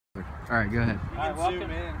All right, go ahead. All right,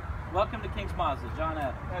 welcome to King's Mazda. John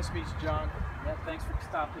Adams. Nice to meet you, John. Yep, thanks for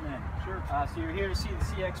stopping in. Sure. So you're here to see the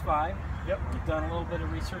CX-5. Yep. You've done a little bit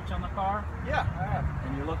of research on the car. Yeah, I have.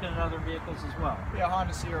 And you're looking at other vehicles as well. Yeah,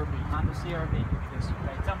 Honda CR-V. Honda CR-V. Yes.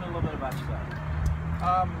 Okay, tell me a little bit about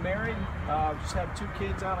yourself. Married, just have 2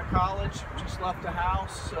 kids out of college, just left the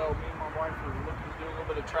house, so me and my wife are looking to do a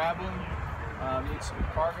little bit of traveling. Need some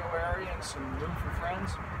cargo area and some room for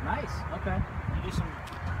friends. Nice. Okay. You do some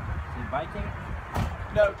biking?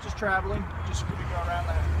 No, just traveling. Just going to be going around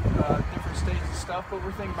the different states and stuff, but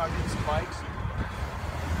we're thinking about getting some bikes.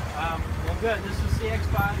 Well, good. This is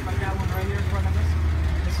CX-5. I got one right here in front of us.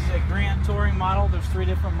 This is a Grand Touring model. There's 3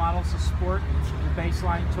 different models of sport: your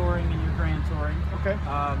baseline touring and your Grand Touring. Okay.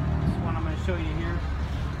 This is one I'm going to show you here.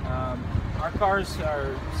 Our cars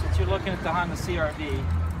are, since you're looking at the Honda CR-V,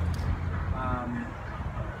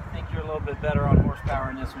 I think you're a little bit better on horsepower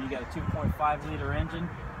in this one. You got a 2.5 liter engine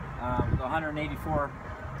with 184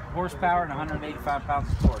 horsepower and 185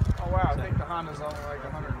 pounds of torque. Oh wow, I think the Honda's only like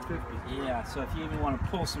 150. Yeah, so if you even want to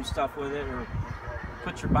pull some stuff with it or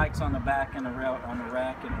put your bikes on the back and on the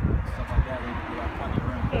rack and stuff like that, you got plenty of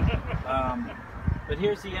room. But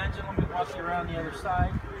here's the engine. Let me walk you around the other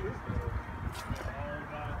side.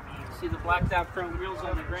 See the blacked out chrome wheels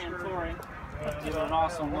on the Grand Touring. Give it an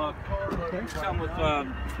awesome look. Come with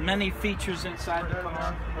many features inside the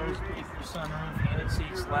car. There's sunroof, heated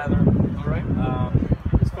seats, leather. Right.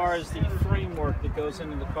 As far as the framework that goes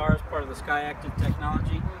into the car as part of the Sky Active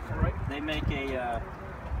technology, they make a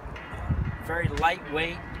very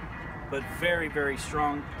lightweight but very, very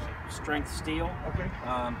strong strength steel. Okay.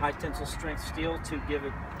 High tensile strength steel to give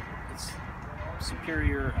it its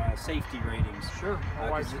superior safety ratings. Sure. My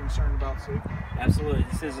wife's concerned about safety. Absolutely.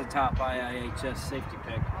 This is a top IIHS safety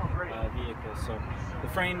pick vehicle. So the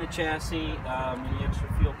frame, the chassis, and the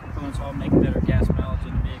extra fuel components all make better gas mileage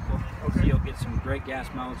in the vehicle. Okay. So you'll get some great gas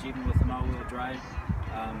mileage even with an all-wheel drive.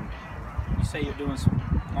 You say you're doing some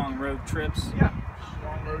long road trips? Yeah,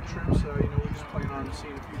 long road trips. You know, we're just planning on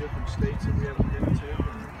seeing a few different states that we haven't been to.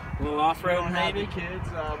 A little off-road, maybe? Kids,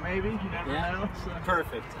 maybe. You never know. So.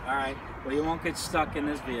 Perfect. All right. Well, you won't get stuck in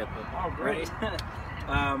this vehicle. Oh, great. Right?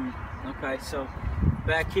 Okay, so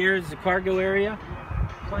back here is the cargo area.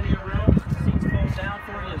 Plenty of room. Seats fold down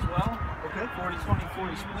for you as well. Okay.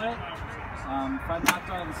 40-20-40 split. If I knocked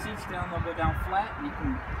all the seats down, they'll go down flat, and you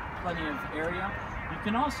can plenty of area. You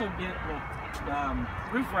can also get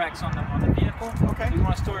roof racks on the vehicle. Okay. If you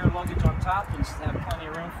want to store your luggage on top and have plenty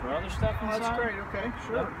of room for other stuff inside. Oh, that's great. Okay,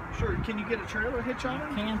 sure, Yep. sure. Can you get a trailer hitch on it?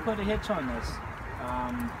 You can put a hitch on this.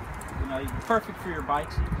 You know, perfect for your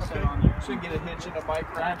bikes. You can sit on there. So you can get a hitch in a bike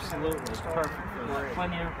rack. Absolutely, it's perfect for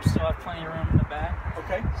that. Still have plenty of room in the back.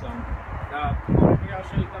 Okay. So, come on over here. I'll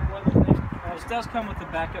show you a couple other things. This does come with a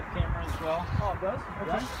backup camera as well. Oh, it does?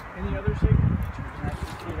 Okay. Yep. Any other safety features? You can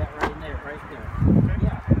actually see that right there, right there. Okay.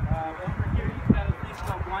 Yeah. Over here, you've got a thing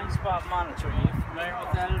called blind spot monitoring. Are you familiar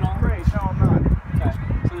with that at all? Great. No, I'm not. Okay.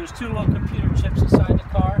 So there's 2 little computer chips inside the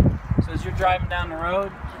car. So as you're driving down the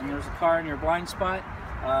road and there's a car in your blind spot,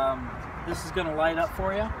 this is going to light up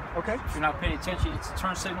for you. Okay. If you're not paying attention, it's a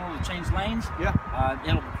turn signal to change lanes. Yeah.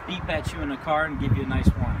 It'll beep at you in the car and give you a nice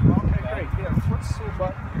warning. Okay, great. Yeah. What's the little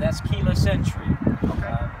button? That's keyless entry.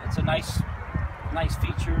 Okay. It's a nice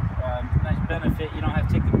feature, nice benefit. You don't have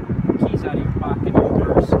to take the keys out of your pocket or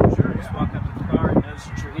purse. Sure. Just walk up to the car and knows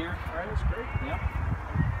that you're here. All right, that's great. Yep.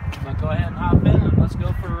 But go ahead and hop in and let's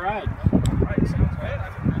go for a ride. All right, sounds good.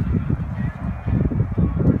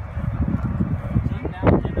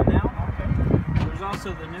 There's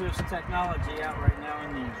also the newest technology out right now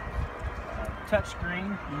in the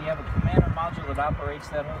touchscreen, and you have a commander module that operates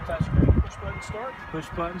that whole touchscreen. Push button start? Push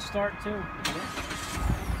button start too.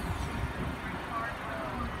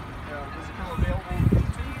 Does it come available with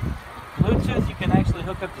Bluetooth? Bluetooth, you can actually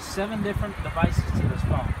hook up to 7 different devices to this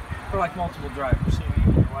phone for like multiple drivers. So you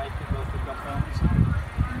and your wife can both hook up phones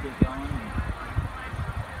and get going.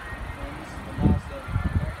 And this is the Mazda.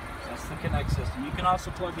 That's the Connect system. You can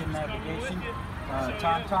also plug in navigation,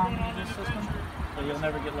 TomTom into this system, so you'll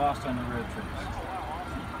never get lost on the road trips.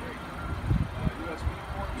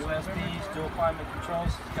 USBs, dual climate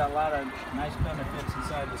controls. It's got a lot of nice benefits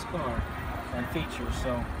inside this car and features,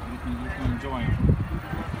 so you can enjoy them.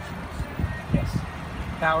 Yes.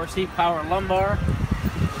 Power seat, power lumbar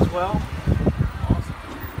as well. Awesome.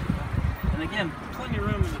 And again, plenty of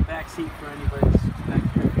room in the back seat for anybody that's back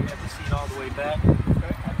here. You have the seat all the way back.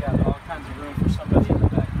 Okay. I've got all kinds of room for somebody in the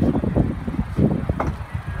back.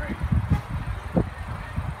 Great.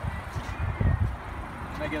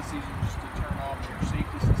 And I guess these are just to turn off your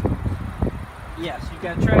safety system. Yes, you've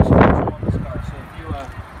got traction control on this car, so if you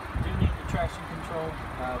do need the traction control,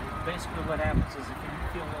 basically what happens is if you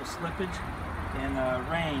feel a little slippage in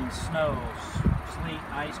rain, snow, sleet,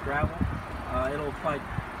 ice, gravel, it'll apply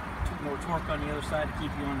more torque on the other side to keep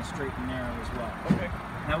you on the straight and narrow as well. Okay.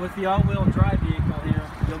 Now with the all-wheel drive vehicle here,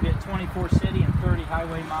 you'll get 24 city and 30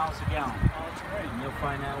 highway miles a gallon. Oh, that's great. And you'll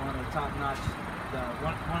find that one of the top-notch,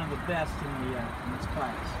 one of the best in this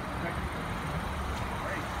class. Okay.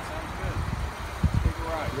 Great. Sounds good. Let's take a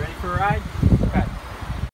ride. You ready for a ride? Okay.